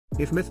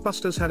If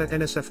MythBusters had an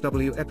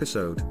NSFW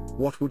episode,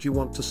 what would you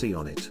want to see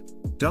on it?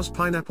 Does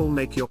pineapple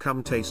make your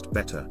cum taste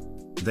better?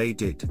 They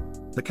did.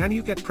 The Can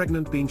You Get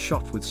Pregnant Being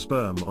Shot with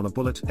Sperm on a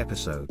Bullet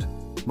episode.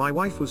 My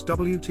wife was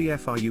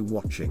WTF are you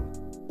watching?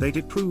 They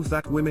did prove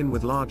that women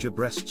with larger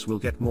breasts will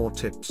get more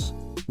tips.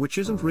 Which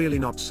isn't really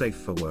not safe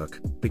for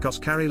work, because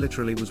Carrie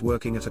literally was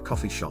working at a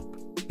coffee shop.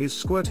 Is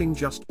squirting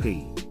just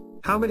pee?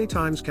 How many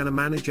times can a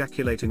man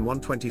ejaculate in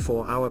one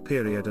 24-hour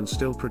period and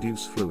still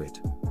produce fluid?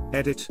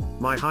 Edit,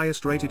 my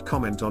highest rated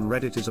comment on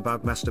Reddit is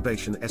about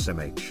masturbation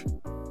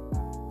SMH.